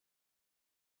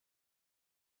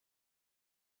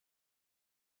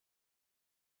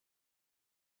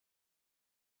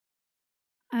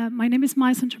My name is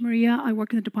Maya Santamaria. I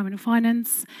work in the Department of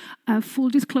Finance. Full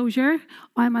disclosure,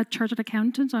 I'm a chartered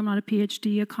accountant. I'm not a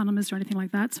PhD economist or anything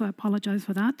like that, so I apologize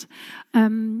for that.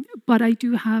 But I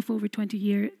do have over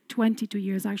 22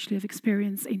 years actually of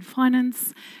experience in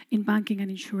finance, in banking and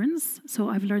insurance. So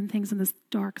I've learned things on this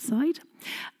dark side.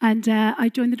 And I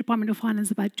joined the Department of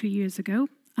Finance about 2 years ago.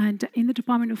 And in the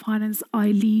Department of Finance,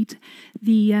 I lead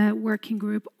the working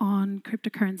group on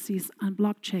cryptocurrencies and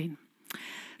blockchain.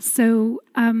 So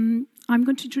I'm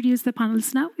going to introduce the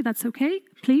panelists now, if that's okay.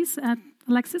 Please,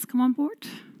 Alexis, come on board.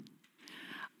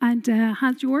 And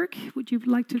Hans-Jörg, would you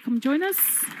like to come join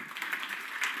us?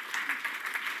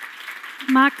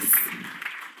 Max.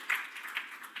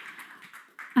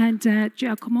 And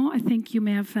Giacomo, I think you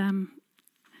may have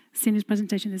seen his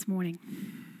presentation this morning.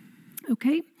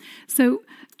 Okay, so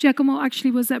Giacomo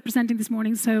actually was presenting this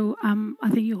morning, so I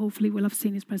think you hopefully will have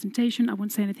seen his presentation. I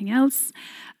won't say anything else.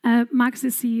 Max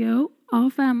is CEO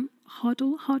of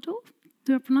Hodl.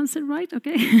 Do I pronounce it right?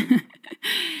 Okay,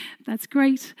 that's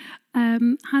great.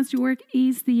 Hans-Jörg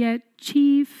is the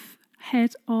chief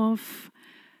head of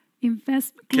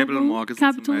Capital Markets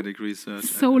and Thematic Research.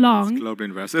 So long. Global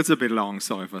Invest. It's a bit long.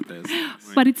 Sorry for this.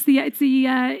 But it's the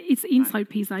inside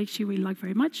piece I actually really like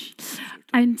very much.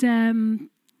 And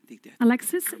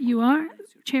Alexis, you are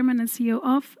chairman and CEO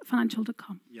of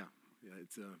Financial.com. Yeah,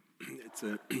 it's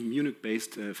a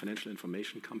Munich-based financial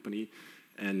information company,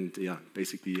 and yeah,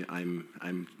 basically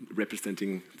I'm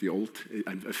representing the old.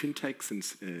 I'm a fintech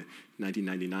since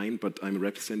 1999, but I'm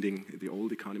representing the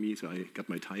old economy, so I got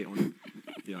my tie on.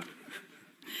 Yeah.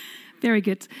 Very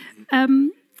good.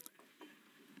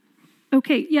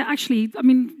 Okay, yeah, actually, I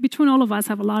mean, between all of us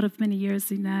have a lot of many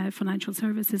years in financial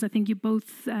services. I think you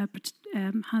both,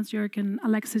 Hans-Jörg and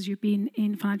Alexis, you've been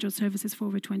in financial services for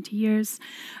over 20 years.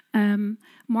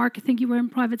 Mark, I think you were in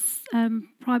private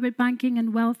banking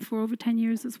and wealth for over 10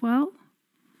 years as well.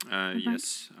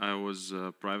 Yes, I was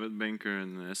a private banker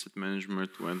in asset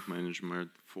management, wealth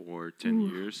management for 10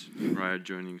 years prior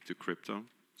joining to crypto.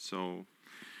 So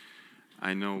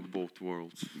I know both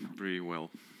worlds pretty well.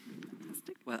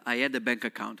 Fantastic. Well, I had a bank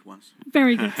account once.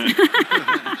 Very good.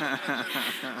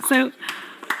 So,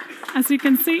 as you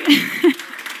can see,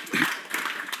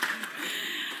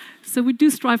 so we do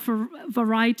strive for a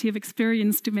variety of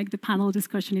experience to make the panel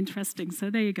discussion interesting. So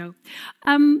there you go.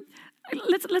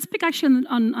 Let's pick actually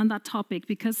on that topic,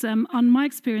 because on my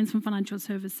experience from financial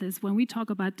services, when we talk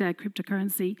about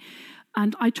cryptocurrency,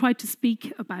 and I try to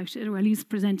speak about it, or at least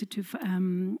present it to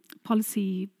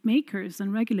policy makers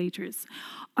and regulators,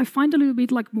 I find a little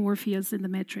bit like Morpheus in the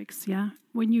Matrix, yeah?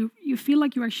 When you feel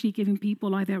like you're actually giving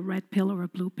people either a red pill or a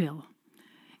blue pill.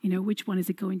 You know, which one is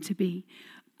it going to be?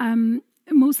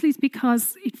 Mostly it's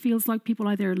because it feels like people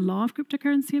either love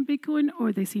cryptocurrency and Bitcoin,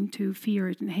 or they seem to fear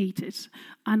it and hate it.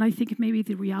 And I think maybe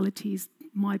the realities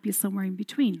might be somewhere in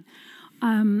between.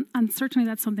 And certainly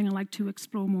that's something I'd like to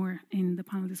explore more in the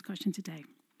panel discussion today.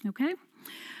 Okay?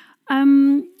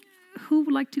 Who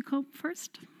would like to go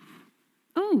first?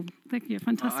 Oh, thank you,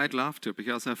 fantastic. I'd love to,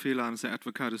 because I feel I'm the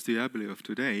advocatus diaboli of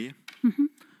today.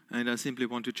 And I simply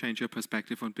want to change your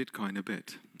perspective on Bitcoin a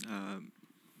bit.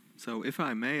 So if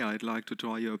I may, I'd like to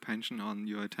draw your attention on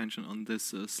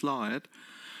this slide.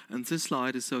 And this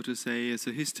slide is, so to say, is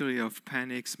a history of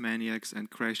panics, maniacs, and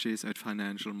crashes at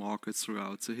financial markets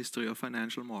throughout the history of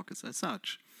financial markets as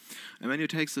such. And when you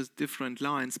take the different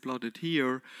lines plotted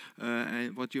here,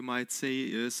 what you might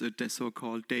see is a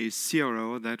so-called day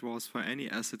zero. That was for any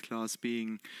asset class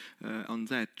being on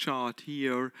that chart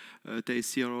here. Day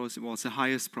zero was the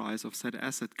highest price of that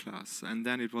asset class. And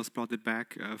then it was plotted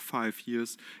back 5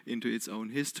 years into its own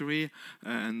history.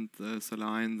 And the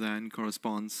line then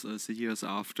corresponds the years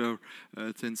after,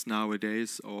 since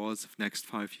nowadays, or the next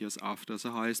 5 years after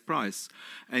the highest price.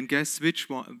 And guess which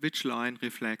line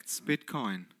reflects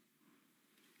Bitcoin?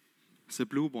 The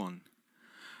blue one.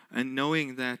 And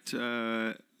knowing that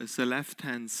the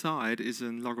left-hand side is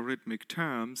in logarithmic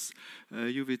terms,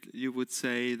 you would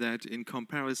say that in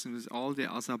comparison with all the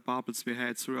other bubbles we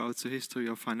had throughout the history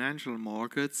of financial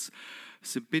markets,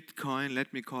 the Bitcoin,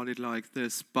 let me call it like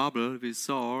this, bubble we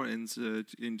saw in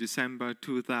December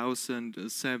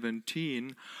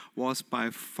 2017 was by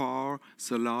far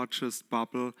the largest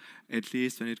bubble, at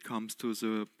least when it comes to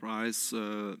the price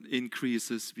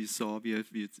increases we saw the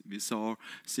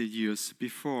years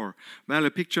before. Well,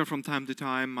 a picture from time to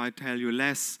time might tell you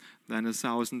less than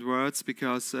 1,000 words,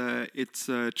 because it's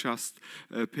just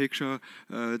a picture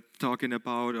talking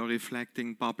about or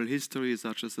reflecting bubble history,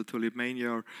 such as the tulip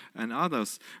mania and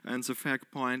others. And the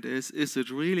fact point is it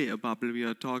really a bubble we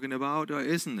are talking about, or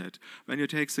isn't it? When you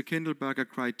take the Kindleberger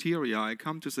criteria, I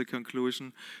come to the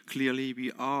conclusion, clearly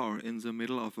we are in the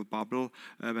middle of a bubble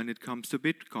when it comes to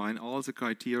Bitcoin. All the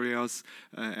criteria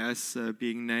as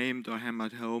being named or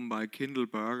hammered home by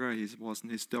Kindleberger, he was an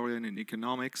historian in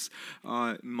economics,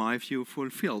 are, in my view,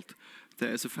 fulfilled.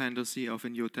 There is a fantasy of a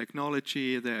new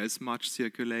technology, there is much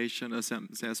circulation,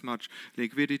 there's much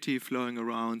liquidity flowing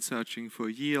around, searching for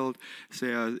yield.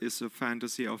 There is a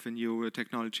fantasy of a new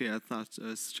technology,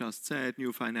 as just said,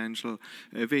 new financial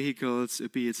vehicles,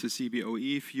 be it the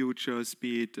CBOE futures,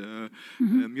 be it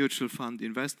mutual fund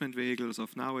investment vehicles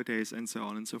of nowadays, and so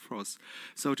on and so forth.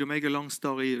 So to make a long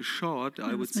story short,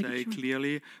 I would say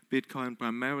clearly Bitcoin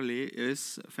primarily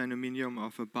is a phenomenon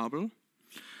of a bubble.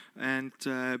 And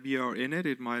we are in it.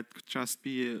 It might just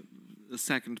be a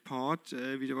second part,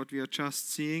 what we are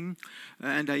just seeing.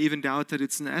 And I even doubt that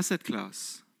it's an asset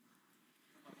class.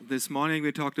 This morning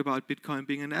we talked about Bitcoin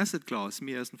being an asset class.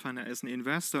 Me as an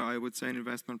investor, I would say, an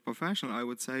investment professional, I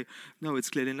would say, no,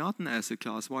 it's clearly not an asset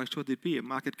class. Why should it be? A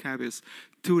market cap is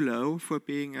too low for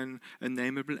being a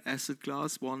nameable asset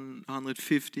class.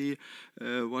 150,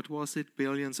 what was it,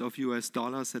 billions of US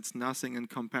dollars. That's nothing in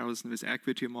comparison with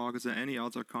equity markets or any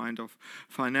other kind of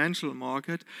financial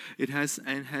market. It has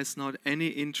not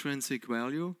any intrinsic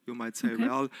value. You might say,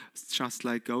 well, it's just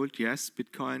like gold. Yes,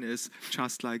 Bitcoin is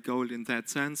just like gold in that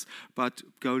sense. But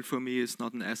gold for me is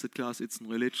not an asset class, it's a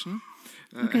religion.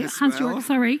 Okay, Hans-Jörg,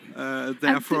 sorry.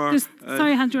 Therefore,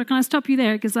 sorry, Hans-Jörg, can I stop you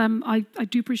there? Because I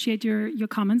do appreciate your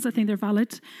comments. I think they're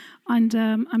valid. And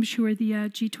I'm sure the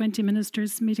G20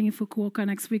 ministers meeting in Fukuoka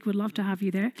next week would love to have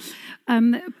you there.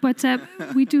 But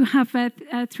we do have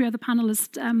 3 other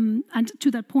panelists. And to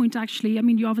that point, actually, I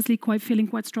mean, you're obviously feeling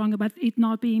quite strong about it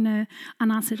not being an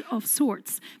asset of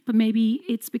sorts. But maybe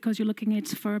it's because you're looking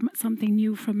at it for something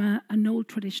new from an old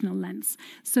traditional lens.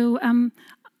 So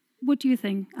what do you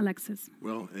think, Alexis?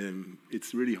 Well,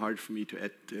 it's really hard for me to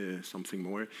add something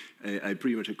more. I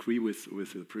pretty much agree with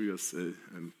the previous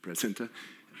presenter.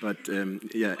 But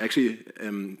yeah, actually,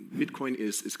 Bitcoin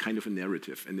is kind of a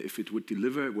narrative. And if it would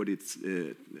deliver what it's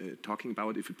talking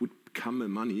about, if it would become a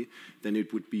money, then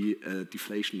it would be a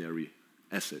deflationary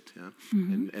asset. Yeah?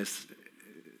 And as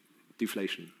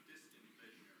deflation.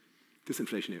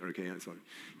 Disinflationary, okay, sorry.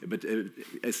 But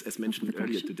as mentioned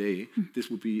earlier today,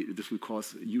 this will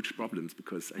cause huge problems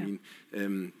because, I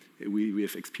mean, we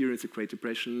have experienced the Great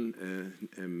Depression,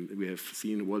 we have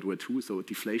seen World War II, so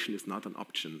deflation is not an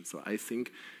option. So I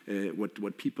think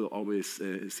what people always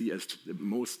see as the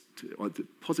most, or the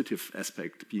positive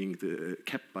aspect being the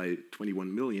cap by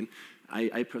 21 million,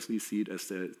 I personally see it as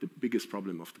the biggest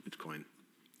problem of the Bitcoin.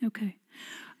 Okay.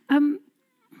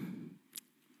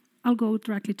 I'll go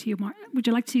directly to you, Mark. Would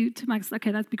you like to Max? Okay,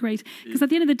 that'd be great. Because at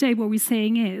the end of the day, what we're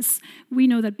saying is, we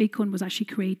know that Bitcoin was actually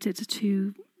created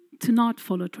to not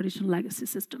follow traditional legacy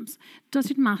systems. Does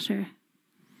it matter?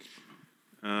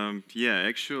 Yeah,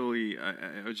 actually,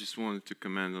 I just wanted to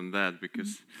comment on that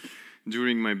because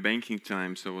during my banking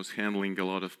times, I was handling a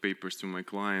lot of papers to my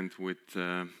client with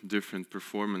different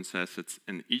performance assets,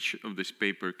 and each of this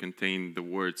paper contained the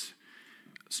words,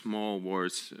 small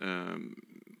words,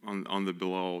 on the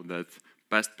below that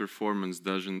past performance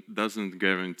doesn't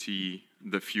guarantee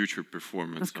the future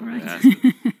performance of the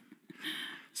asset.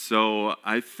 So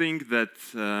I think that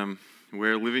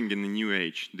we're living in a new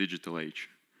age, digital age,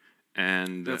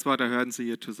 and that's what I heard in the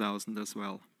year 2000 as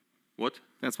well. What?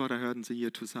 That's what I heard in the year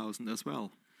 2000 as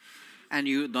well. And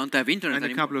you don't have internet and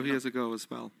anymore. And a couple of years ago as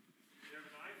well.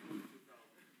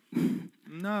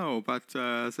 No, but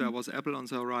there was Apple on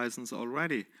the horizons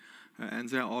already. And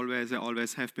there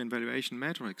always have been valuation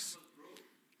metrics.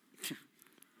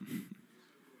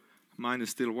 Mine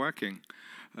is still working.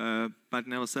 But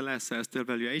nevertheless, there are still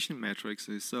valuation metrics.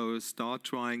 So start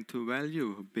trying to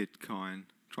value Bitcoin.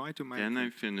 Try to make Can I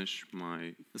finish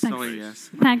my... Sorry,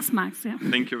 yes. Thanks, Max. Yeah.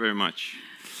 Thank you very much.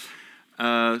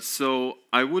 So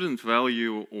I wouldn't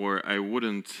value or I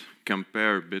wouldn't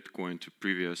compare Bitcoin to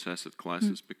previous asset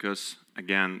classes because,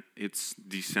 again, it's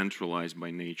decentralized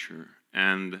by nature.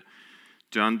 And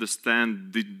to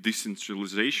understand the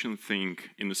decentralization thing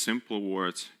in the simple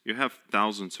words, you have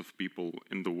thousands of people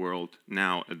in the world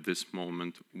now at this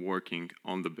moment working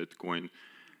on the Bitcoin.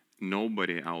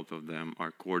 Nobody out of them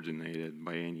are coordinated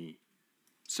by any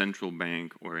central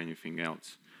bank or anything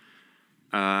else.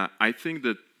 I think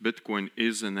that Bitcoin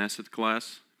is an asset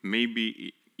class.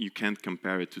 Maybe you can't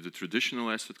compare it to the traditional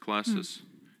asset classes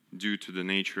due to the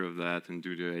nature of that and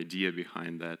due to the idea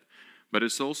behind that. but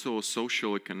it's also a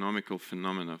social economical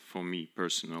phenomena for me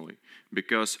personally,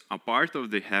 because a part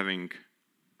of the having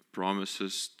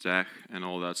promises, tech, and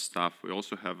all that stuff, we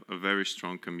also have a very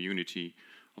strong community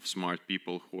of smart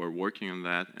people who are working on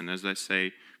that, and as I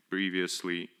say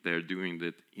previously, they're doing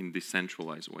that in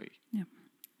decentralized way. Yeah.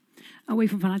 Away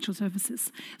from financial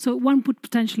services. So one would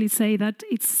potentially say that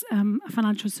it's a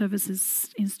financial services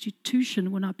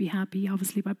institution will not be happy,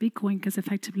 obviously, by Bitcoin, because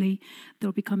effectively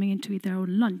they'll be coming into their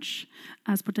own lunch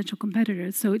as potential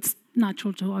competitors. So it's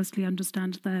natural to obviously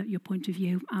understand your point of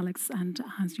view, Alex and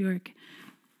Hans-Jörg.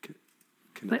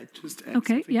 Can I just add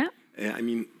okay, something? yeah. I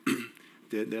mean,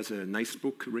 there's a nice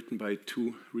book written by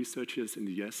two researchers in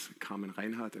the US, Carmen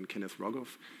Reinhardt and Kenneth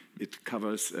Rogoff. It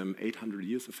covers 800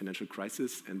 years of financial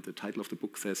crisis, and the title of the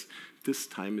book says, "This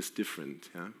time is different."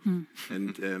 Yeah?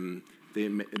 And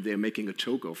they're making a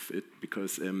joke of it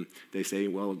because they say,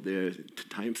 well, the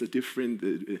times are different,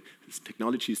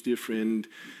 technology is different,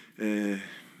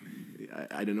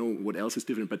 I don't know what else is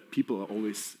different, but people are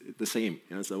always the same.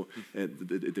 Yeah? So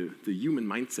the human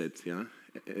mindset, yeah,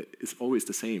 is always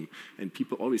the same, and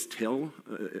people always tell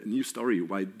a new story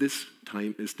why this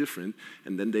time is different,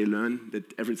 and then they learn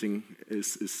that everything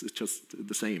is just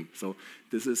the same. So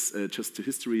this is just the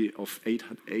history of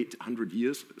 800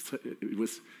 years. It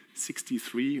was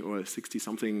 63 or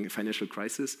 60-something financial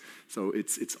crisis, so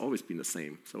it's always been the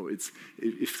same. So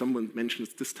if someone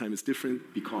mentions this time is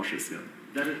different, be cautious. Yeah.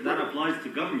 That applies to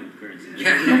government currency. It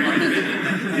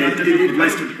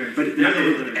applies to, but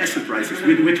asset prices.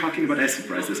 We're talking about asset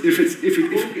prices. If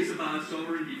focus about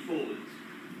sovereign default.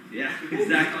 Yeah,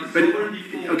 exactly. But sovereign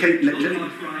default. Okay,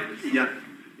 not privacy. yeah.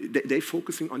 They're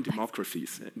focusing on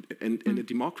democracies, and a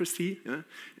democracy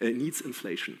needs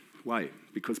inflation. Why?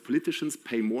 Because politicians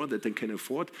pay more than they can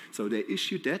afford, so they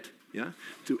issue debt, yeah,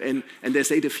 and they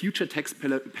say the future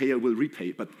taxpayer will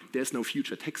repay, but there's no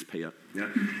future taxpayer. Yeah,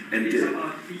 and it's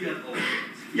about fiat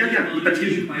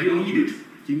options. But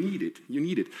you need it. You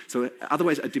need it. So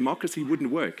otherwise, a democracy wouldn't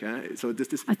work. So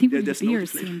this I think there's no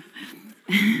inflation.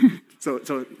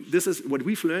 So this is what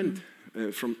we've learned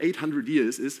from 800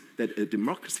 years is that a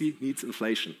democracy needs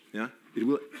inflation. Yeah, it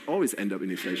will always end up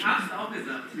in inflation.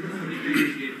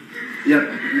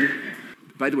 Yeah.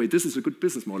 By the way, this is a good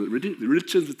business model.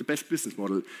 Religion is the best business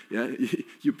model. Yeah,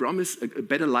 you promise a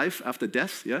better life after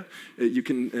death. Yeah, you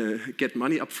can get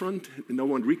money up front. No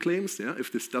one reclaims. Yeah,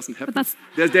 if this doesn't happen,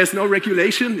 there's no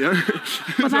regulation. Yeah,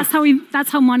 but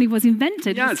that's how money was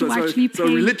invented. Yeah, so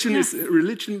religion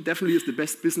religion definitely is the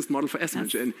best business model for asset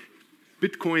management. And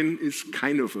Bitcoin is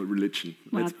kind of a religion.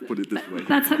 Let's put it this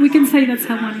way. We can say that's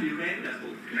how money.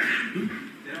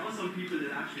 There are some people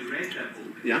that actually read that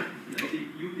book. Yeah. I think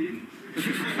you didn't.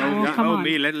 Come on.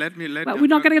 Let me. But we're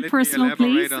not going to get personal,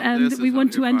 please, and we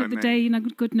want to end the day in a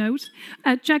good note.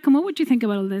 Giacomo, what would you think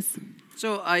about all this?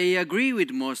 So I agree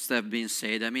with most have been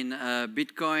said. I mean,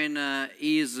 Bitcoin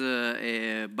is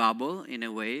a bubble in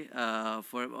a way.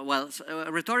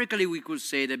 Rhetorically, we could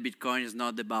say that Bitcoin is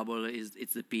not the bubble;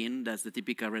 it's the pin. That's the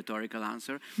typical rhetorical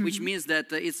answer, which means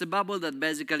that it's a bubble that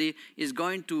basically is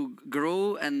going to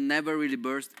grow and never really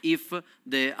burst if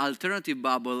the alternative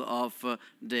bubble of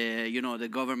the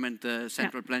government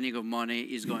central planning of money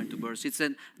is going to burst. It's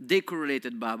a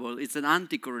decorrelated bubble. It's an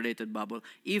anti-correlated bubble.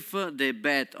 If the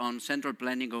bet on central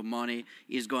planning of money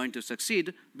is going to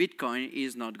succeed, Bitcoin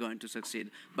is not going to succeed.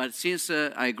 But since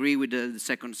I agree with the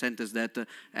second sentence that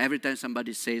every time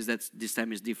somebody says that this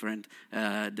time is different,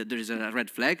 that there is a red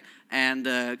flag, and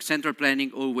central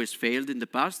planning always failed in the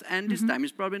past, and this time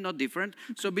is probably not different.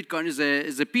 So Bitcoin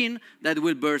is a pin that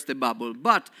will burst the bubble.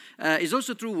 But it's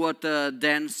also true what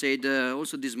Dan said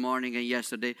also this morning and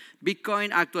yesterday.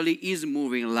 Bitcoin actually is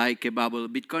moving like a bubble.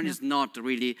 Bitcoin is not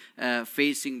really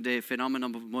facing the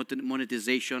phenomenon of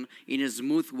monetization in a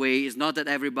smooth way. It's not that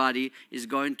everybody is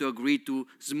going to agree to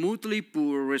smoothly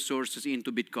pour resources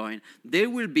into Bitcoin. There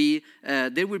will be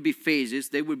phases,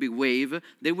 there will be wave,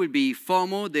 there will be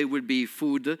FOMO, there will be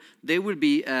food, there will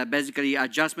be basically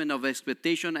adjustment of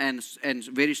expectation and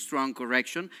very strong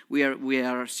correction. We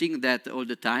are seeing that all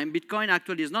the time. Bitcoin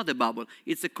actually is not a bubble.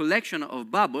 It's a collection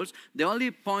of bubbles. The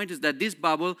only point is that this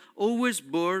bubble always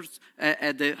bursts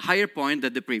at the higher point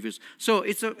than the previous. So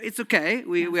it's okay.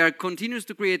 We are continuous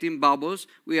to creating bubbles.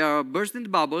 We are bursting the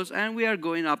bubbles, and we are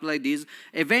going up like this.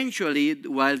 Eventually,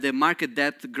 while the market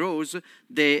depth grows,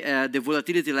 the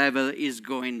volatility level is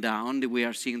going down. We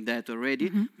are seeing that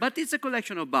already. But it's a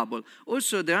collection of bubbles.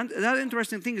 Also, the other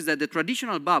interesting thing is that the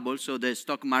traditional bubble, so the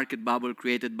stock market bubble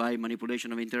created by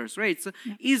manipulation of interest rates,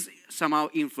 is somehow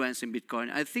influencing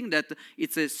Bitcoin. I think that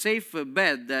it's a safe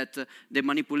bet that the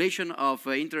manipulation of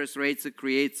interest rates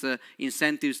creates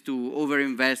incentives to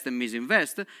overinvest and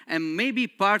misinvest, and maybe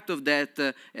part of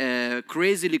that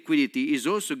crazy liquidity is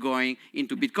also going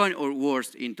into Bitcoin, or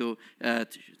worse, into,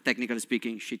 technically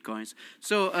speaking, shitcoins.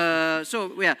 So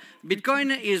yeah,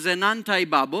 Bitcoin is an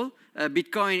anti-bubble.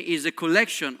 Bitcoin is a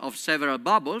collection of several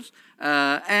bubbles,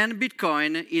 and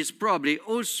Bitcoin is probably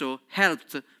also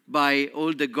helped by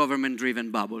all the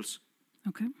government-driven bubbles.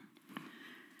 Okay.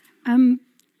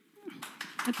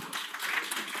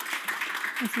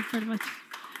 That's it very much.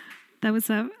 That was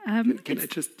a. Can I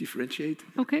just differentiate?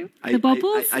 Okay. The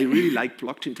bubbles. I really like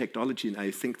blockchain technology, and I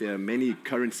think there are many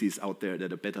currencies out there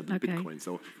that are better than Bitcoin.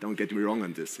 So don't get me wrong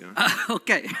on this. Yeah.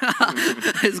 Okay,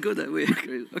 it's good that we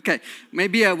agree. Okay,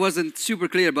 maybe I wasn't super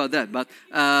clear about that, but.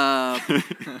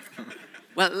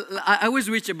 Well, I was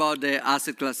rich about the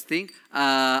asset class thing.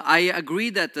 I agree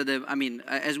that,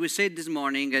 as we said this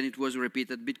morning, and it was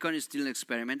repeated, Bitcoin is still an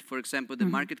experiment. For example, the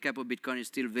market cap of Bitcoin is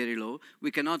still very low.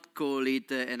 We cannot call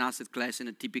it an asset class in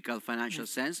a typical financial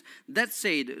sense. That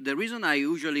said, the reason I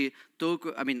usually talk,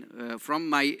 from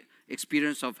my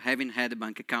experience of having had a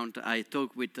bank account, I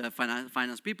talk with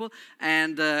finance people,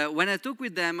 and when I talk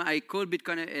with them, I call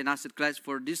Bitcoin an asset class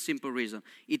for this simple reason.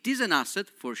 It is an asset,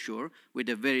 for sure, with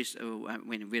a very,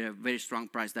 very strong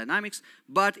price dynamics,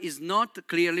 but is not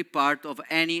clearly part of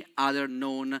any other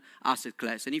known asset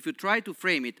class. And if you try to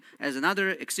frame it as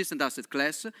another existent asset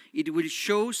class, it will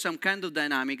show some kind of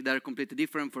dynamic that are completely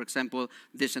different. For example,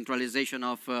 decentralization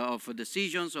of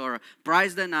decisions, or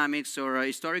price dynamics, or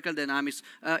historical dynamics.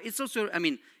 It's also,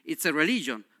 it's a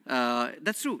religion.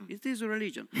 That's true, it is a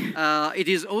religion. It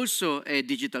is also a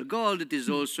digital gold, it is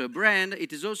also a brand,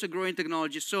 it is also growing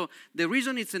technology. So the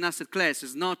reason it's an asset class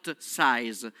is not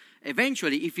size.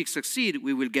 Eventually, if it succeeds,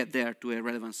 we will get there to a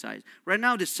relevant size. Right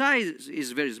now, the size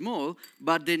is very small,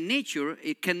 but the nature,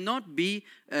 it cannot be,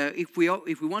 if we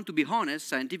want to be honest,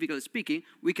 scientifically speaking,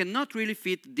 we cannot really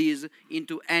fit this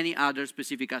into any other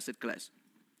specific asset class.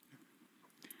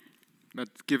 But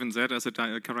given that as a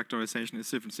characterization is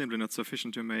simply not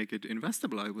sufficient to make it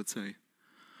investable, I would say.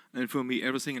 And for me,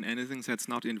 everything and anything that's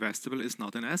not investable is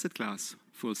not an asset class,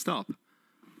 full stop.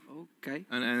 Okay.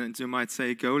 And you might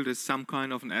say gold is some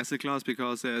kind of an asset class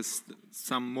because there's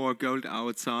some more gold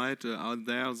out there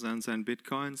than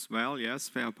Bitcoins. Well, yes,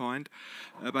 fair point.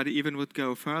 But I even would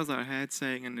go further ahead,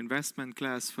 saying an investment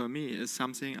class for me is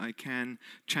something I can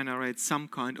generate some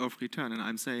kind of return. And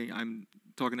I'm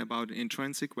talking about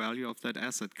intrinsic value of that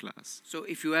asset class. So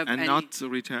if you have not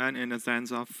return in a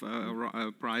sense of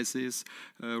prices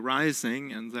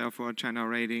rising and therefore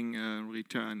generating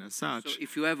return as such. So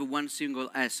if you have one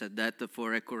single asset that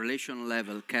for a correlation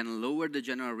level can lower the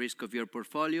general risk of your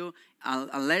portfolio,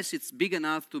 unless it's big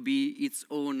enough to be its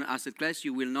own asset class,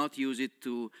 you will not use it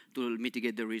to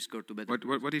mitigate the risk or to better.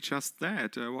 What he just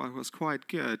said was quite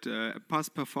good.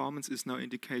 Past performance is no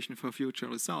indication for future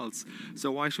results.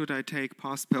 So why should I take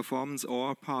past performance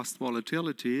or past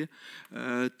volatility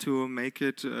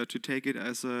to take it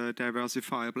as a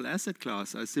diversifiable asset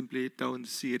class? I simply don't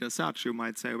see it as such. You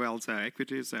might say, well, there are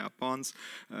equities, there are bonds,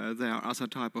 there are other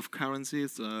type of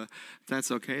currencies. That's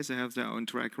okay. They have their own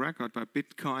track record, but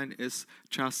Bitcoin is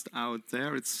just out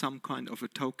there. It's some kind of a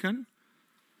token.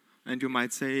 And you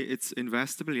might say it's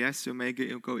investable. Yes, you may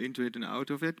go into it and out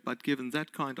of it. But given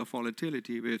that kind of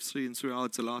volatility we've seen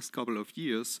throughout the last couple of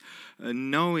years,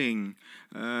 knowing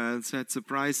that the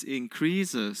price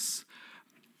increases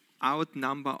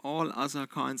outnumber all other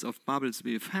kinds of bubbles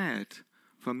we've had,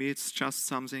 for me, it's just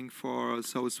something for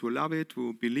those who love it,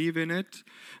 who believe in it.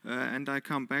 And I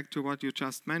come back to what you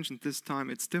just mentioned. This time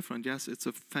it's different. Yes, it's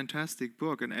a fantastic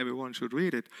book and everyone should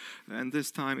read it. And this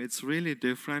time it's really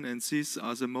different. And these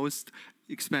are the most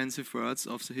expensive words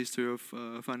of the history of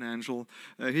financial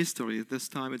history. This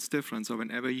time it's different. So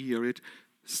whenever you hear it,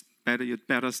 you'd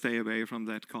better stay away from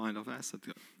that kind of asset,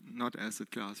 not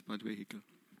asset class, but vehicle.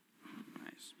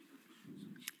 Nice.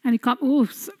 And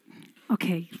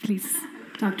okay, please.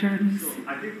 Dr. Adams. So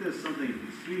I think there's something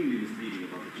extremely misleading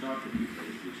about the chart that you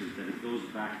placed, which is that it goes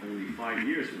back only 5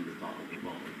 years from the top of the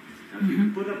bubble. Now, if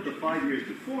you put up the 5 years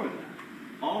before that,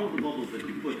 all of the bubbles that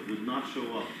you put would not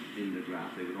show up in the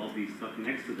graph. They would all be stuck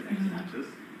next to the x-axis.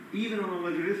 Even on a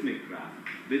logarithmic graph,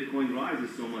 Bitcoin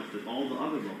rises so much that all the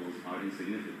other bubbles are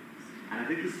insignificant. And I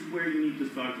think this is where you need to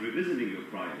start revisiting your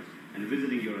priors and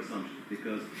visiting your assumptions,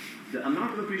 because the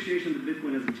amount of appreciation that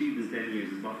Bitcoin has achieved in 10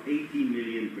 years is about 18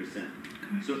 million%.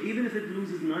 So even if it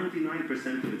loses 99%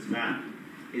 of its value,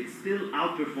 it still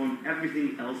outperformed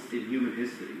everything else in human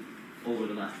history over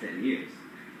the last 10 years.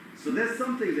 So there's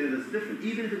something there that's different.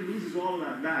 Even if it loses all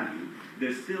that value,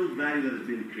 there's still value that has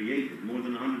been created, more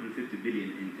than 150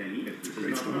 billion in 10 years. It's a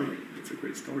great story. It's a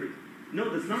great story. No,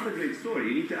 that's not a great story.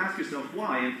 You need to ask yourself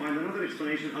why and find another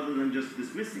explanation other than just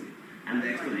dismissing it. And the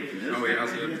explanation is... Oh, yeah.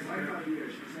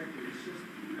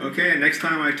 Okay, next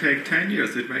time I take 10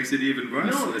 years, it makes it even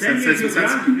worse. No, 10 years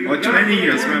or 20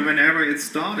 years, whenever it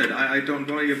started. I don't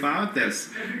worry about this.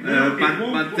 No,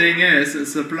 but thing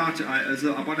is the plot.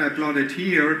 What I plotted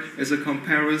here is a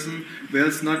comparison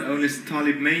with not only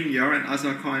Talib mania and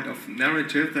other kind of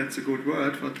narrative. That's a good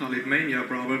word for Talib mania,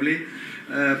 probably.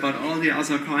 But all the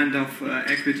other kind of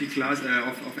equity class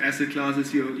of asset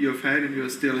classes you've had and you're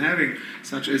still having,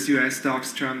 such as U.S.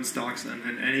 stocks, German stocks, and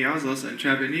any others, and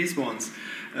Japanese ones.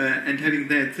 And having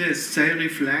that, they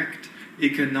reflect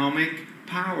economic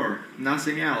power,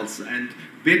 nothing else. And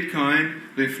Bitcoin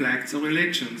reflects a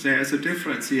religion. There is a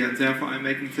difference here, and therefore I'm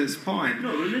making this point.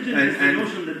 No, religion is the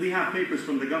notion that we have papers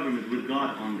from the government with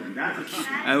God on them. That's a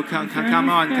oh, come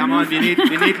on. We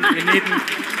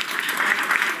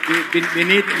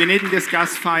needn't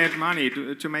discuss fiat money.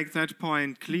 To make that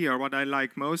point clear, what I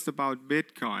like most about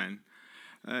Bitcoin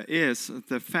is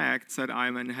the fact that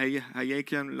I'm an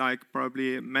Hayekian, like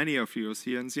probably many of you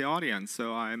here in the audience.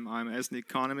 So I'm as an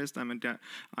economist, I'm an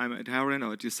adherent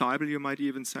or a disciple, you might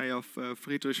even say, of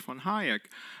Friedrich von Hayek.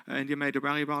 And he made a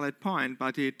very valid point,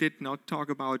 but he did not talk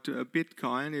about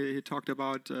Bitcoin. He talked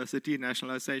about the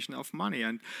denationalization of money.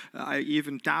 And I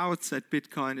even doubt that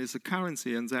Bitcoin is a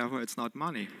currency, and therefore it's not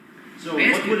money. So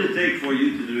what would it take for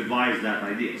you to revise that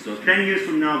idea? So 10 years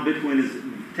from now, Bitcoin is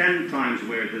 10 times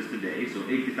where it is today, so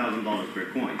 $80,000 per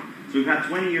coin. So we've had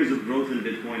 20 years of growth in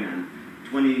Bitcoin and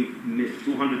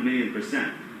 200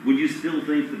 million%. Would you still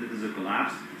think that it is a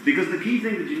collapse? Because the key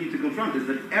thing that you need to confront is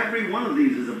that every one of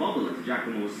these is a bubble, as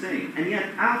Giacomo was saying. And yet,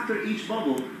 after each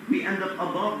bubble, we end up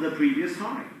above the previous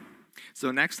high.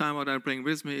 So next time what I bring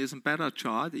with me is a better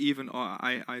chart,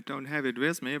 I don't have it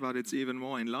with me, but it's even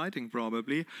more enlightening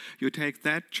probably. You take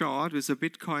that chart with the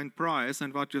Bitcoin price,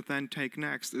 and what you then take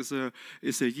next is a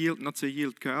yield, not the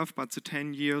yield curve, but the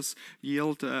 10 years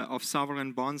yield of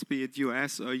sovereign bonds, be it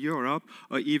US or Europe,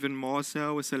 or even more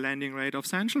so with the lending rate of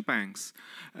central banks.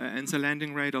 And the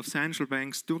lending rate of central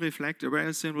banks do reflect a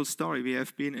very simple story. We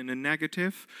have been in a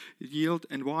negative yield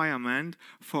environment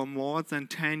for more than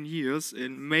 10 years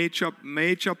in major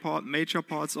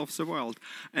parts of the world.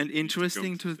 And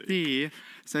interesting to see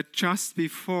that just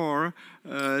before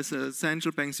the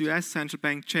central banks, US central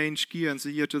bank changed gear in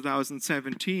the year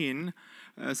 2017,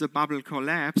 the bubble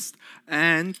collapsed,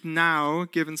 and now,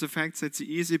 given the fact that the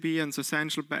ECB and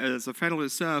the Federal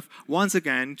Reserve once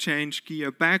again changed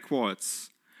gear backwards,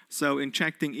 so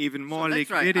injecting even more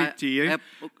liquidity. Right.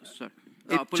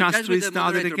 It just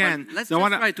restarted again. Let's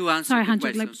try to answer the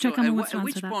question. So at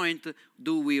which point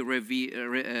do we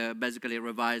basically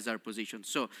revise our position?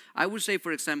 So I would say,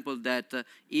 for example, that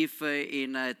if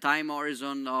in a time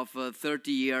horizon of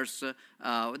 30 years,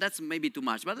 that's maybe too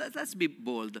much, but let's be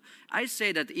bold. I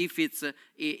say that if it's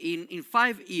in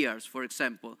 5 years, for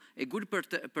example, a good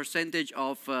percentage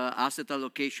of asset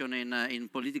allocation in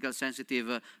political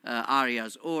sensitive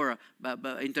areas or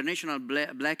international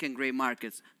black and gray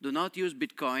markets do not use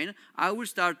Bitcoin, I will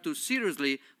start to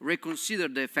seriously reconsider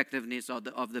the effectiveness of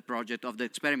the project, of the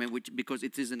experiment, because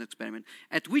it is an experiment.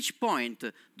 At which point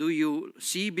do you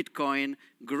see Bitcoin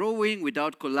growing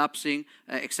without collapsing,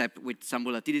 except with some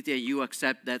volatility, and you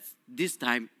accept that this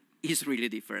time is really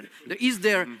different? Is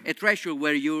there a threshold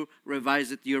where you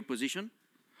revise your position?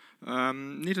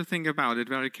 Need to think about it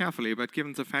very carefully, but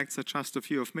given the fact that just a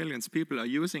few of millions of people are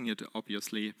using it,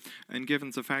 obviously, and given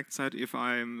the fact that if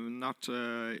I'm not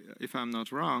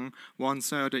wrong,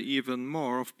 1/3 or even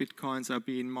more of Bitcoins are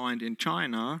being mined in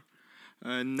China,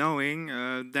 knowing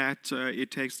that it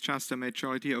takes just a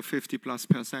majority of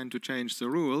 50+% to change the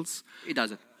rules. It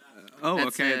doesn't.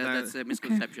 Okay. That's a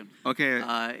misconception. Okay.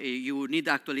 You need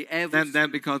actually every...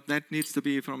 Then because that needs to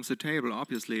be from the table,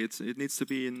 obviously. It needs to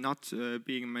be not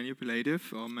being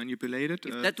manipulative or manipulated.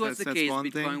 If that was the case,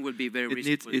 Bitcoin would be very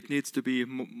risky. It needs to be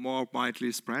more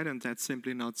widely spread, and that's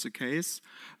simply not the case.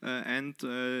 And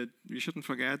we shouldn't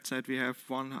forget that we have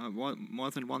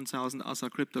more than 1,000 other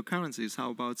cryptocurrencies.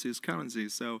 How about these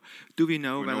currencies? So do we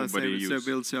know whether they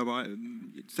will survive?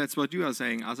 That's what you are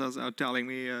saying. Others are telling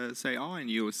me they are in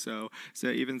use. So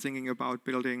they're even thinking about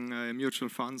building mutual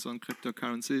funds on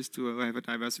cryptocurrencies to have a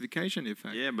diversification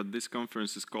effect. Yeah, but this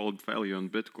conference is called Value on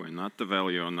Bitcoin, not the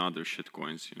value on other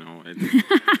shitcoins, you know.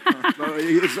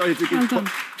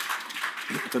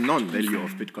 The non-value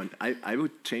of Bitcoin. I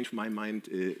would change my mind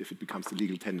if it becomes the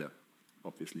legal tender,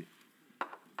 obviously.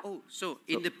 Oh, so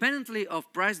independently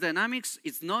of price dynamics,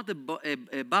 it's not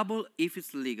a bubble if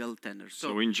it's legal tender.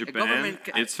 So in Japan,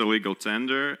 it's a legal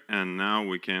tender, and now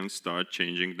we can start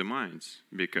changing the minds.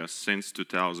 Because since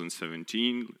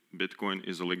 2017, Bitcoin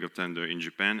is a legal tender in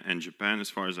Japan, and Japan, as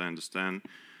far as I understand,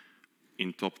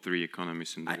 in top 3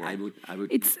 economies in the world. I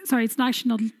would. It's actually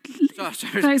not.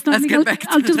 Sorry, it's not let's legal. get back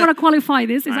to I just want to qualify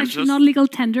this. It's I'm actually just- not legal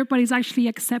tender, but it's actually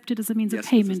accepted as a means of Yes,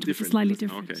 payment, it's which is different. slightly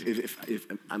different. Okay. If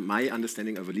my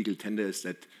understanding of a legal tender is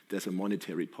that there's a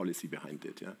monetary policy behind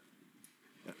it. Yeah.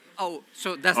 Oh,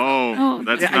 so that's Oh.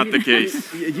 That's not the case.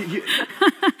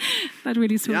 That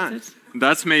really suits Yeah. it.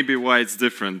 That's maybe why it's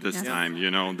different this Yes. time, you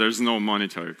know. There's no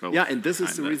monetary policy. Yeah, and this is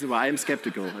the behind reason why I'm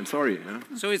skeptical. I'm sorry. Yeah.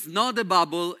 So it's not a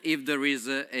bubble if there is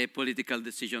a political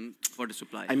decision for the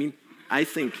supply. I mean, I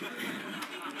think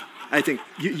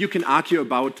you can argue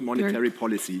about monetary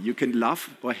policy. You can love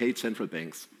or hate central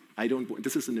banks.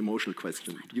 This is an emotional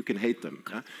question. You can hate them.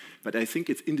 Yeah? But I think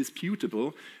it's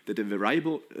indisputable that a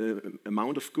variable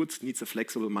amount of goods needs a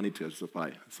flexible monetary supply.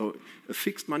 So a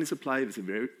fixed money supply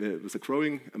with a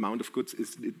growing amount of goods,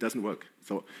 it doesn't work.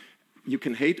 So you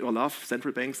can hate or love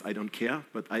central banks, I don't care,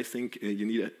 but I think you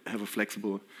need to have a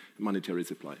flexible monetary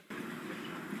supply.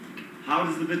 How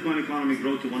does the Bitcoin economy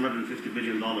grow to $150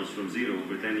 billion from zero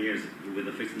over 10 years with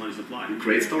a fixed money supply?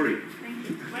 Great story.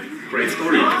 Great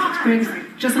story.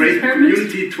 Just an Great experiment.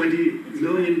 community, 20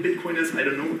 million Bitcoiners, I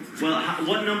don't know. Well,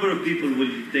 what number of people will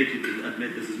you take you to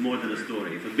admit this is more than a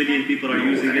story? If 1 billion people are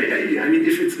using it... I mean,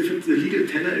 if it's a legal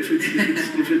tender, if it's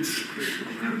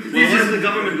Well, what if the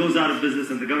government goes out of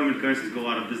business and the government currencies go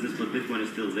out of business, but Bitcoin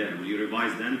is still there? Will you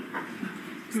revise then?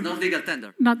 It's not legal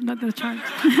tender. Not the chart.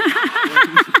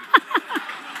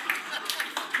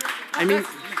 I mean,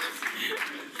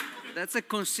 That's a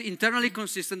internally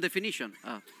consistent definition.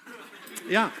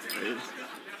 yeah,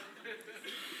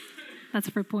 That's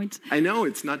a fair point. I know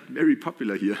it's not very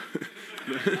popular here.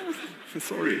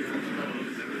 Sorry.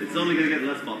 It's only going to get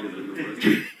less popular than the first.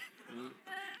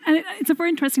 And it's a very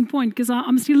interesting point because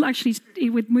I'm still actually,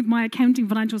 with my accounting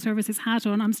financial services hat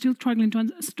on, I'm still struggling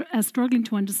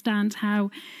to understand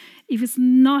how, if it's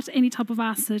not any type of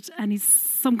asset and it's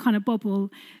some kind of bubble,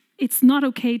 it's not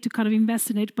okay to kind of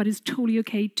invest in it, but it's totally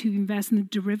okay to invest in the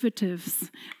derivatives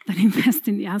that invest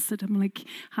in the asset. I'm like,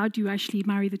 how do you actually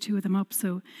marry the two of them up?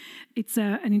 So it's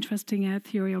an interesting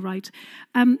theory, all right.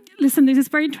 Listen, this is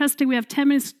very interesting. We have 10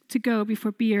 minutes to go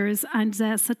before beers, and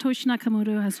Satoshi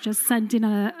Nakamoto has just sent in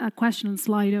a question on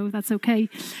Slido. That's okay.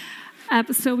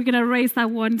 So we're going to raise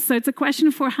that one. So it's a question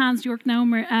for Hans-Jörg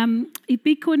Naumer. If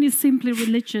Bitcoin is simply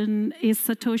religion, is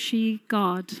Satoshi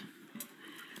God?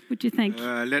 What do you think?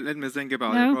 Let me think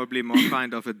about it. Probably more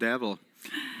kind of a devil,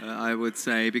 I would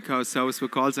say, because those who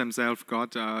call themselves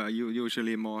God are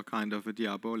usually more kind of a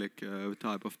diabolic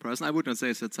type of person. I wouldn't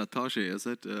say it's Satoshi, is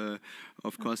it?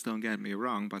 Of course, don't get me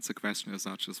wrong, but the question is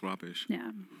such as rubbish.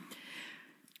 Yeah.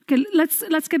 Okay, let's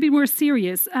get a bit more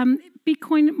serious.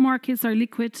 Bitcoin markets are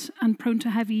liquid and prone to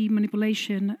heavy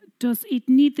manipulation. Does it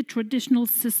need the traditional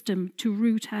system to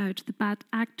root out the bad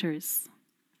actors?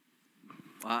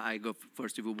 I go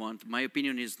first if you want. My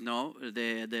opinion is no.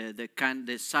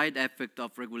 The side effect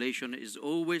of regulation is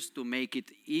always to make it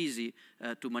easy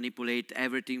to manipulate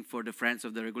everything for the friends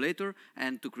of the regulator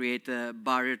and to create a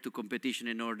barrier to competition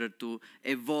in order to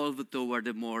evolve toward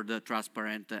a more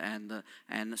transparent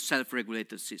and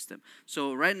self-regulated system.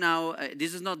 So right now,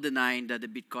 this is not denying that the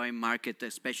Bitcoin market,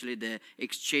 especially the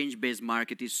exchange-based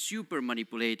market, is super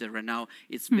manipulated right now.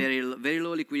 It's very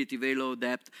low liquidity, very low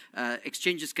depth.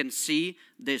 Exchanges can see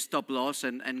the stop loss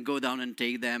and go down and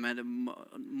take them, and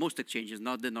most exchanges,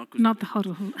 not the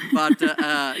HODL. But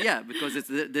yeah, because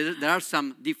there are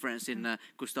some difference in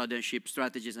custodianship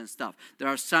strategies and stuff. There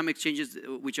are some exchanges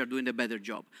which are doing a better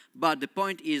job. But the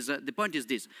point is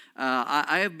this: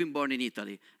 I have been born in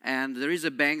Italy, and there is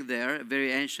a bank there, a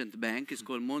very ancient bank. It's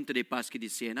called Monte dei Paschi di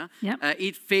Siena. Yep.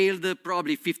 It failed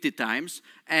probably 50 times,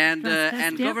 and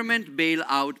government bail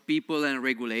out people and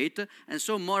regulate, and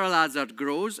so moral hazard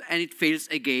grows, and it fails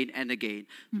again and again.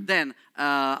 Then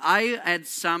I had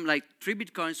some like 3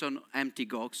 Bitcoins on empty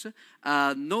GOX.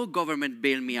 No government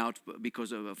bailed me out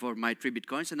for my 3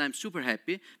 Bitcoins, and I'm super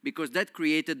happy because that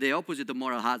created the opposite of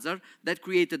moral hazard. That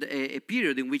created a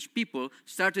period in which people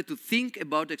started to think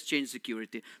about exchange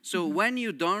security. So when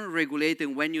you don't regulate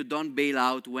and when you don't bail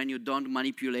out, when you don't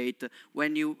manipulate,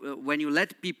 when you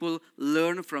let people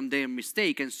learn from their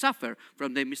mistake and suffer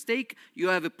from their mistake, you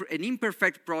have an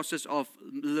imperfect process of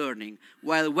learning.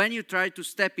 While when you try to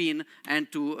step in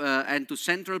and to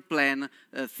central plan scan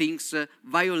things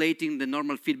violating the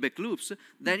normal feedback loops,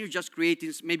 then you're just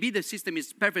creating, maybe the system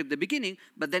is perfect at the beginning,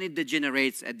 but then it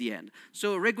degenerates at the end.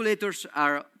 So regulators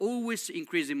are always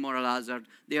increasing moral hazard.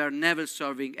 They are never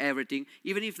solving everything.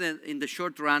 Even if in the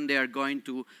short run they are going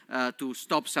to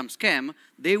stop some scam,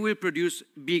 they will produce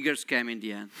bigger scam in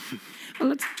the end.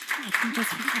 Well,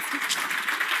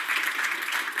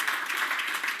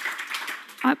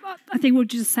 I think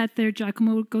what you just said there,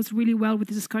 Giacomo, goes really well with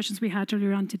the discussions we had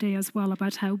earlier on today as well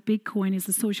about how Bitcoin is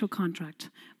a social contract,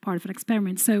 part of an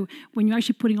experiment. So when you're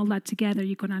actually putting all that together,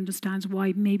 you can understand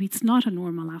why maybe it's not a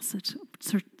normal asset,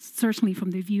 certainly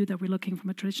from the view that we're looking from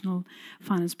a traditional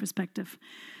finance perspective,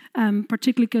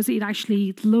 particularly because it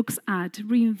actually looks at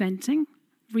reinventing,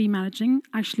 remanaging,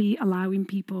 actually allowing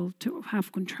people to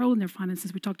have control in their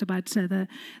finances. We talked about a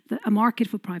market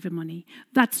for private money.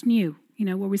 That's new. You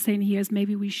know, what we're saying here is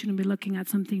maybe we shouldn't be looking at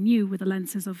something new with the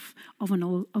lenses of an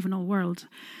old world.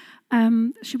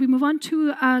 Should we move on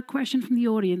to a question from the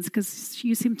audience? Because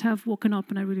you seem to have woken up,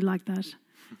 and I really like that.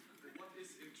 What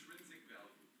is intrinsic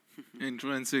value?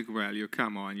 Intrinsic value,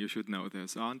 come on, you should know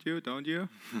this, aren't you? Don't you?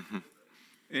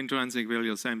 Intrinsic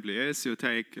value simply is you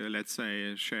take, let's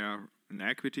say, a share, an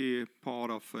equity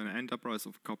part of an enterprise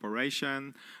of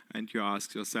corporation, and you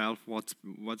ask yourself what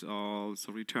are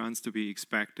the returns to be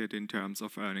expected in terms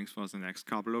of earnings for the next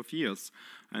couple of years.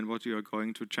 And what you are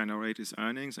going to generate is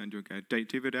earnings, and you get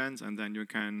dividends, and then you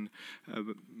can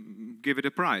give it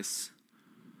a price.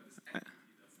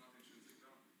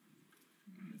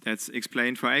 That's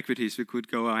explained for equities. We could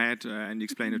go ahead and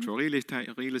explain it for real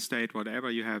estate,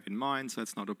 whatever you have in mind. So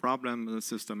it's not a problem. The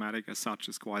systematic as such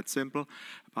is quite simple,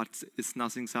 but it's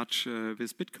nothing such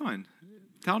with Bitcoin.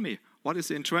 Tell me, what is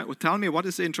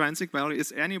the intrinsic value?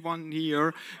 Is anyone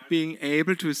here being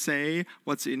able to say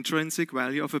what the intrinsic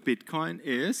value of a Bitcoin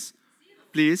is?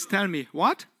 Please tell me.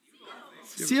 What?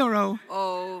 Zero.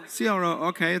 Oh. Zero.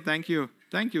 Okay, thank you.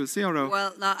 Thank you, zero.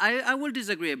 Well, now I will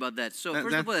disagree about that. So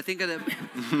first of all, I think that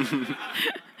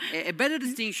a better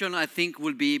distinction, I think,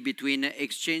 will be between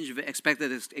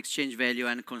expected exchange value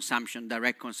and consumption,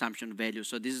 direct consumption value.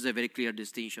 So this is a very clear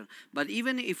distinction. But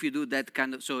even if you do that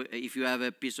kind of, so if you have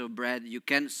a piece of bread, you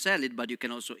can sell it, but you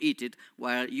can also eat it,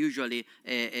 while usually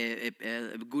a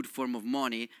good form of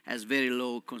money has very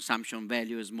low consumption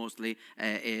value, is mostly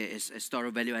a store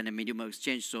of value and a medium of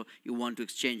exchange, so you want to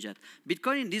exchange that.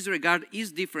 Bitcoin in this regard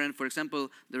is different. For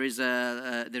example, there is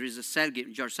a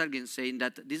George Selgin saying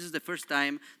that this is the first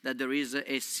time that there is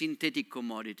a synthetic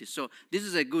commodity. So this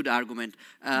is a good argument.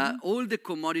 All the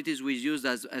commodities we used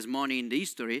as money in the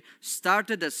history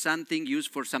started as something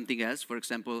used for something else, for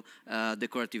example,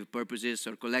 decorative purposes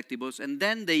or collectibles, and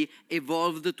then they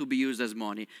evolved to be used as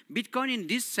money. Bitcoin in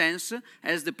this sense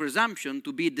has the presumption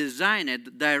to be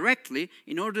designed directly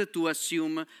in order to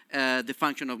assume the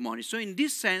function of money. So in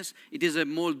this sense, it is a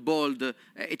more bold,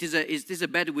 it is a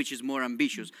bet which is more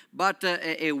ambitious. But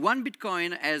one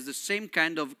Bitcoin has the same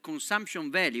kind of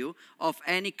consumption value of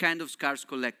any kind of scarce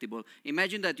collectible.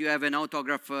 Imagine that you have an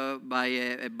autograph by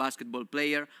a basketball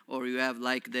player, or you have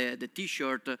like the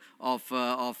T-shirt of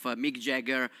Mick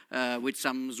Jagger with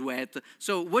some sweat.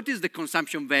 So what is the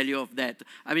consumption value of that?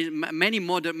 I mean,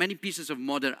 many pieces of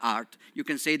modern art, you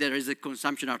can say there is a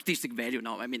consumption artistic value.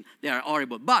 No, I mean, they are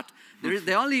horrible. But there is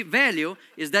the only value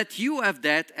is that you have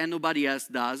that and nobody else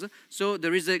does. So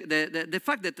there is the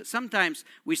fact that sometimes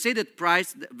we say that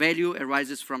price value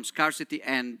arises from scarcity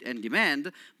and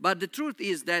demand, but the truth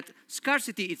is that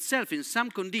scarcity itself in some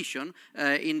condition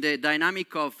in the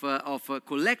dynamic of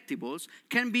collectibles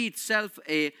can be itself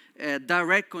a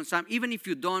direct consumption, even if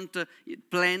you don't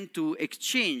plan to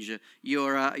exchange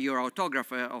your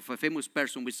autograph of a famous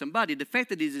person with somebody. The fact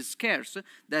that it is scarce,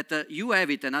 that you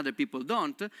have it and other people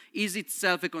don't, is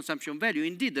itself a consumption value.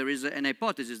 Indeed, there is an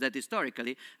hypothesis that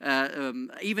historically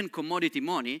even commodity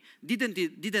money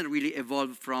didn't really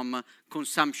evolve from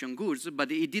consumption goods,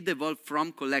 but it did evolve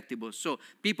from collectibles. So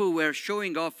people were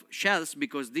showing off shells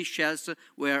because these shells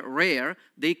were rare.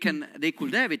 They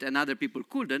could have it and other people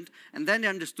couldn't, and then they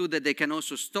understood that they can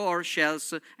also store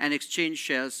shells and exchange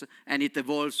shells, and it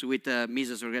evolves with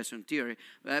Mises regression theory.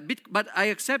 But I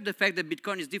accept the fact that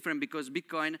Bitcoin is different because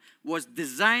Bitcoin was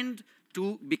designed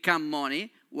to become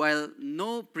money, while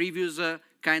no previous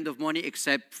kind of money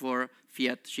except for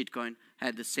fiat shitcoin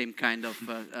had the same kind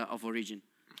of origin.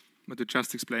 What you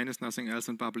just explained is nothing else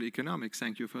than bubble economics.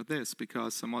 Thank you for this,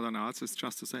 because modern arts is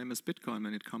just the same as Bitcoin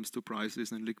when it comes to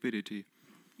prices and liquidity.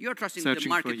 You're trusting Searching the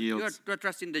market. for yields. You're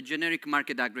trusting the generic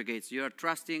market aggregates. You're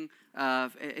trusting.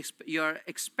 You're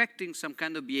expecting some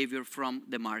kind of behavior from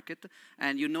the market,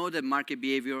 and you know that market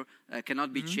behavior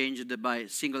cannot be changed by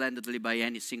single-handedly by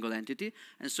any single entity,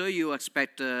 and so you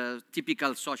expect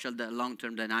typical social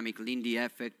long-term dynamic, Lindy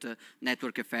effect,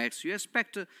 network effects. You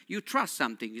expect, you trust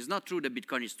something. It's not true that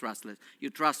Bitcoin is trustless.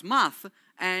 You trust math,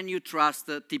 and you trust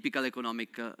typical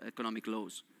economic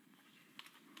laws.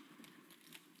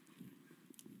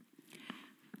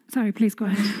 Sorry, please go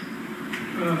ahead.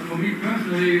 For me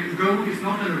personally, gold is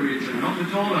not a religion, not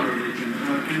at all a religion.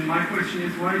 And my question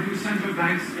is, why do central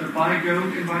banks buy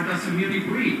gold, and why does the Munich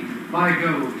Re buy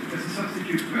gold as a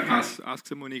substitute for cash? Ask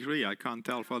the Munich Re. I can't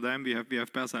tell for them. We have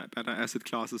better asset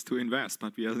classes to invest,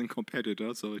 but we are a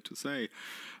competitor, so to say.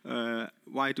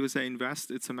 Why do they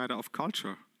invest? It's a matter of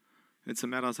culture. It's a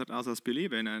matter that others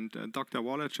believe in, and Dr.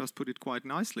 Wallet just put it quite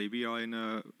nicely. We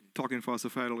are talking for the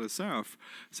Federal Reserve,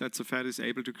 that the Fed is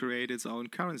able to create its own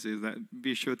currency, that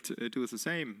we should do the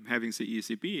same, having the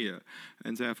ECB.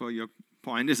 And therefore, your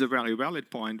point is a very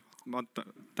valid point. But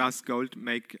does gold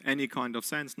make any kind of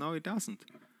sense? No, it doesn't.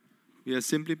 We are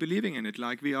simply believing in it,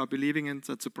 like we are believing in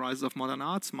that the price of modern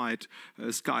arts might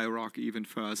skyrocket even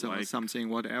further, or something,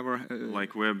 whatever.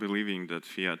 Like we're believing that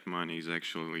fiat money is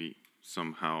actually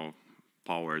somehow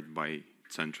powered by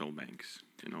central banks.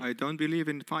 You know? I don't believe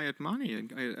in fiat money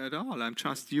at all. I'm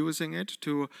just using it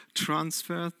to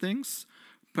transfer things,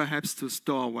 perhaps to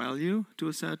store value to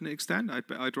a certain extent.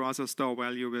 I'd rather store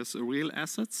value with real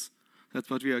assets. That's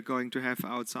what we are going to have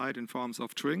outside in forms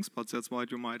of drinks, but that's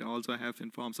what you might also have in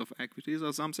forms of equities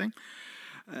or something.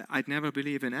 I'd never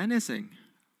believe in anything.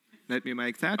 Let me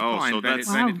make that point. So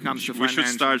when it comes to we should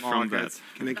start markets.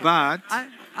 From that. But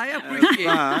I appreciate.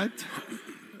 But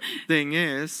thing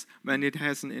is, when it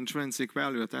has an intrinsic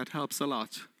value, that helps a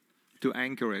lot to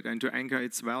anchor it and to anchor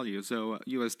its value. So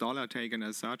US dollar taken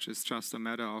as such is just a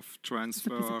matter of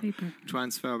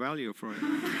transfer value for it.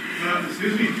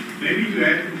 Excuse me, maybe to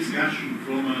add the discussion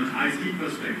from an IT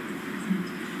perspective.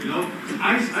 You know,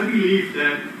 I believe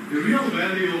that the real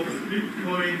value of the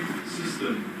Bitcoin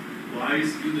system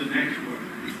lies in the network.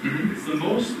 It's the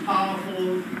most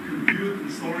powerful compute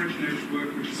and storage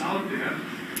network which is out there.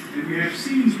 And we have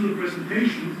seen through the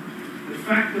presentation the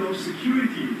factor of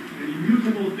security and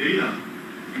immutable data.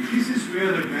 And this is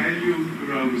where the value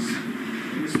grows.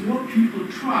 And as more people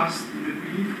trust and the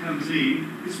belief comes in,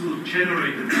 this will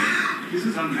generate the value. This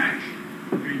is unmatched.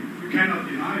 You cannot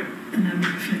deny it.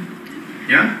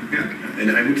 Yeah. And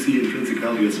I would see intrinsic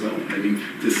value as well. I mean,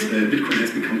 this Bitcoin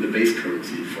has become the base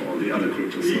currency for all the other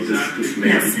cryptos. So Exactly.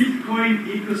 this Bitcoin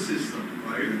ecosystem,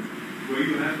 right? Where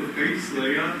you have a base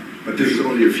layer. But this is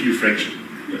only a few fraction.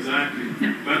 Exactly.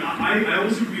 Yeah. But I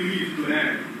also believe to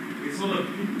add, it's not a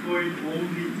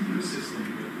Bitcoin-only ecosystem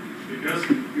here, because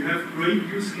you have great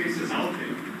use cases out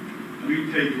there. I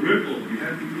mean, take Ripple. We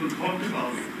have people talk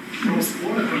about it.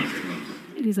 Cross-border transactions.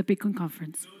 It is a Bitcoin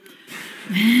conference.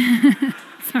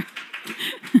 Sorry.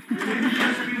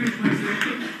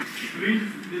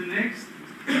 The next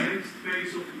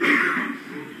phase of Bitcoin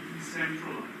will be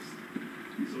decentralized.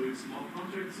 So it's smart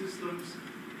contract systems,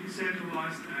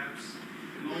 decentralized apps,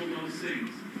 and all those things.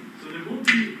 So there will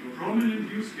be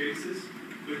prominent use cases,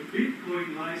 but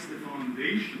Bitcoin lies the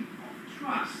foundation of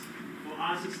trust for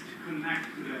others to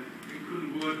connect to that and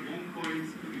convert one coin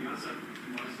to the other.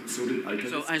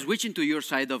 So I'm switching to your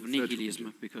side of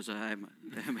nihilism because I'm.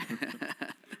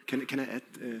 Can I add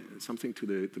something to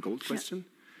the gold question?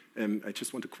 I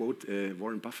just want to quote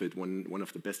Warren Buffett, one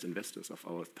of the best investors of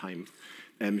our time.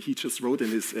 He just wrote in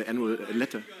his annual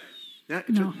letter. Yeah,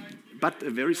 no. But a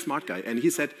very smart guy. And he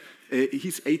said,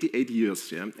 he's 88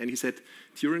 years, yeah? And he said,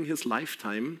 during his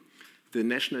lifetime, the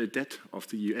national debt of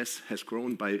the US has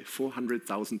grown by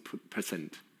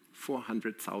 400,000%.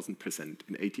 400,000%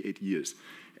 in 88 years.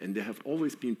 And there have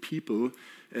always been people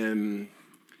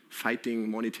fighting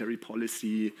monetary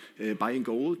policy, buying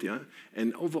gold, yeah?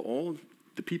 And overall,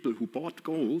 the people who bought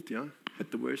gold, yeah, had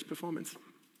the worst performance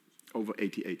over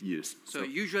 88 years. So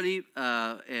usually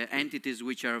entities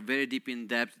which are very deep in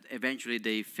debt, eventually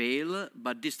they fail,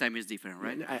 but this time is different,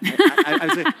 right? I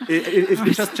would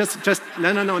say, just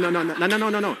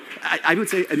no. I would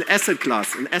say an asset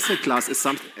class is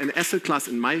something. An asset class,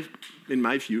 in my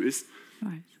view, is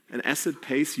an asset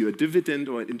pays you a dividend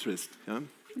or an interest. Yeah.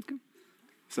 Okay.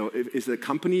 So if a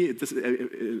company, the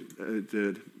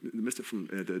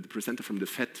presenter from the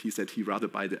Fed, he said he'd rather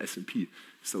buy the S&P.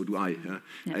 So do I. Yeah?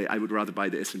 Yeah. I would rather buy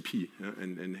the S&P, yeah?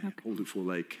 and hold it for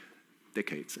like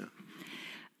decades. Yeah.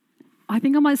 I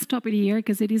think I might stop it here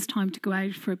because it is time to go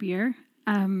out for a beer.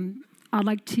 I'd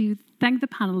like to thank the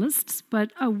panelists,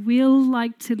 but I will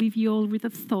like to leave you all with a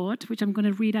thought, which I'm going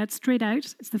to read out straight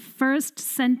out. It's the first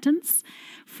sentence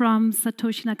from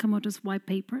Satoshi Nakamoto's white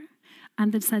paper.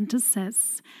 And the sentence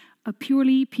says, a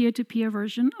purely peer-to-peer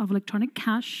version of electronic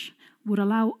cash would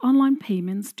allow online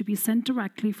payments to be sent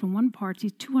directly from one party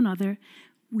to another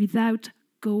without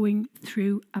going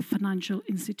through a financial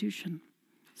institution.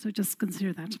 So just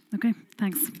consider that. Okay,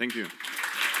 thanks. Thank you.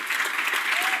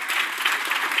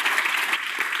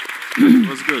 It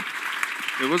was good.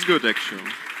 It was good, actually.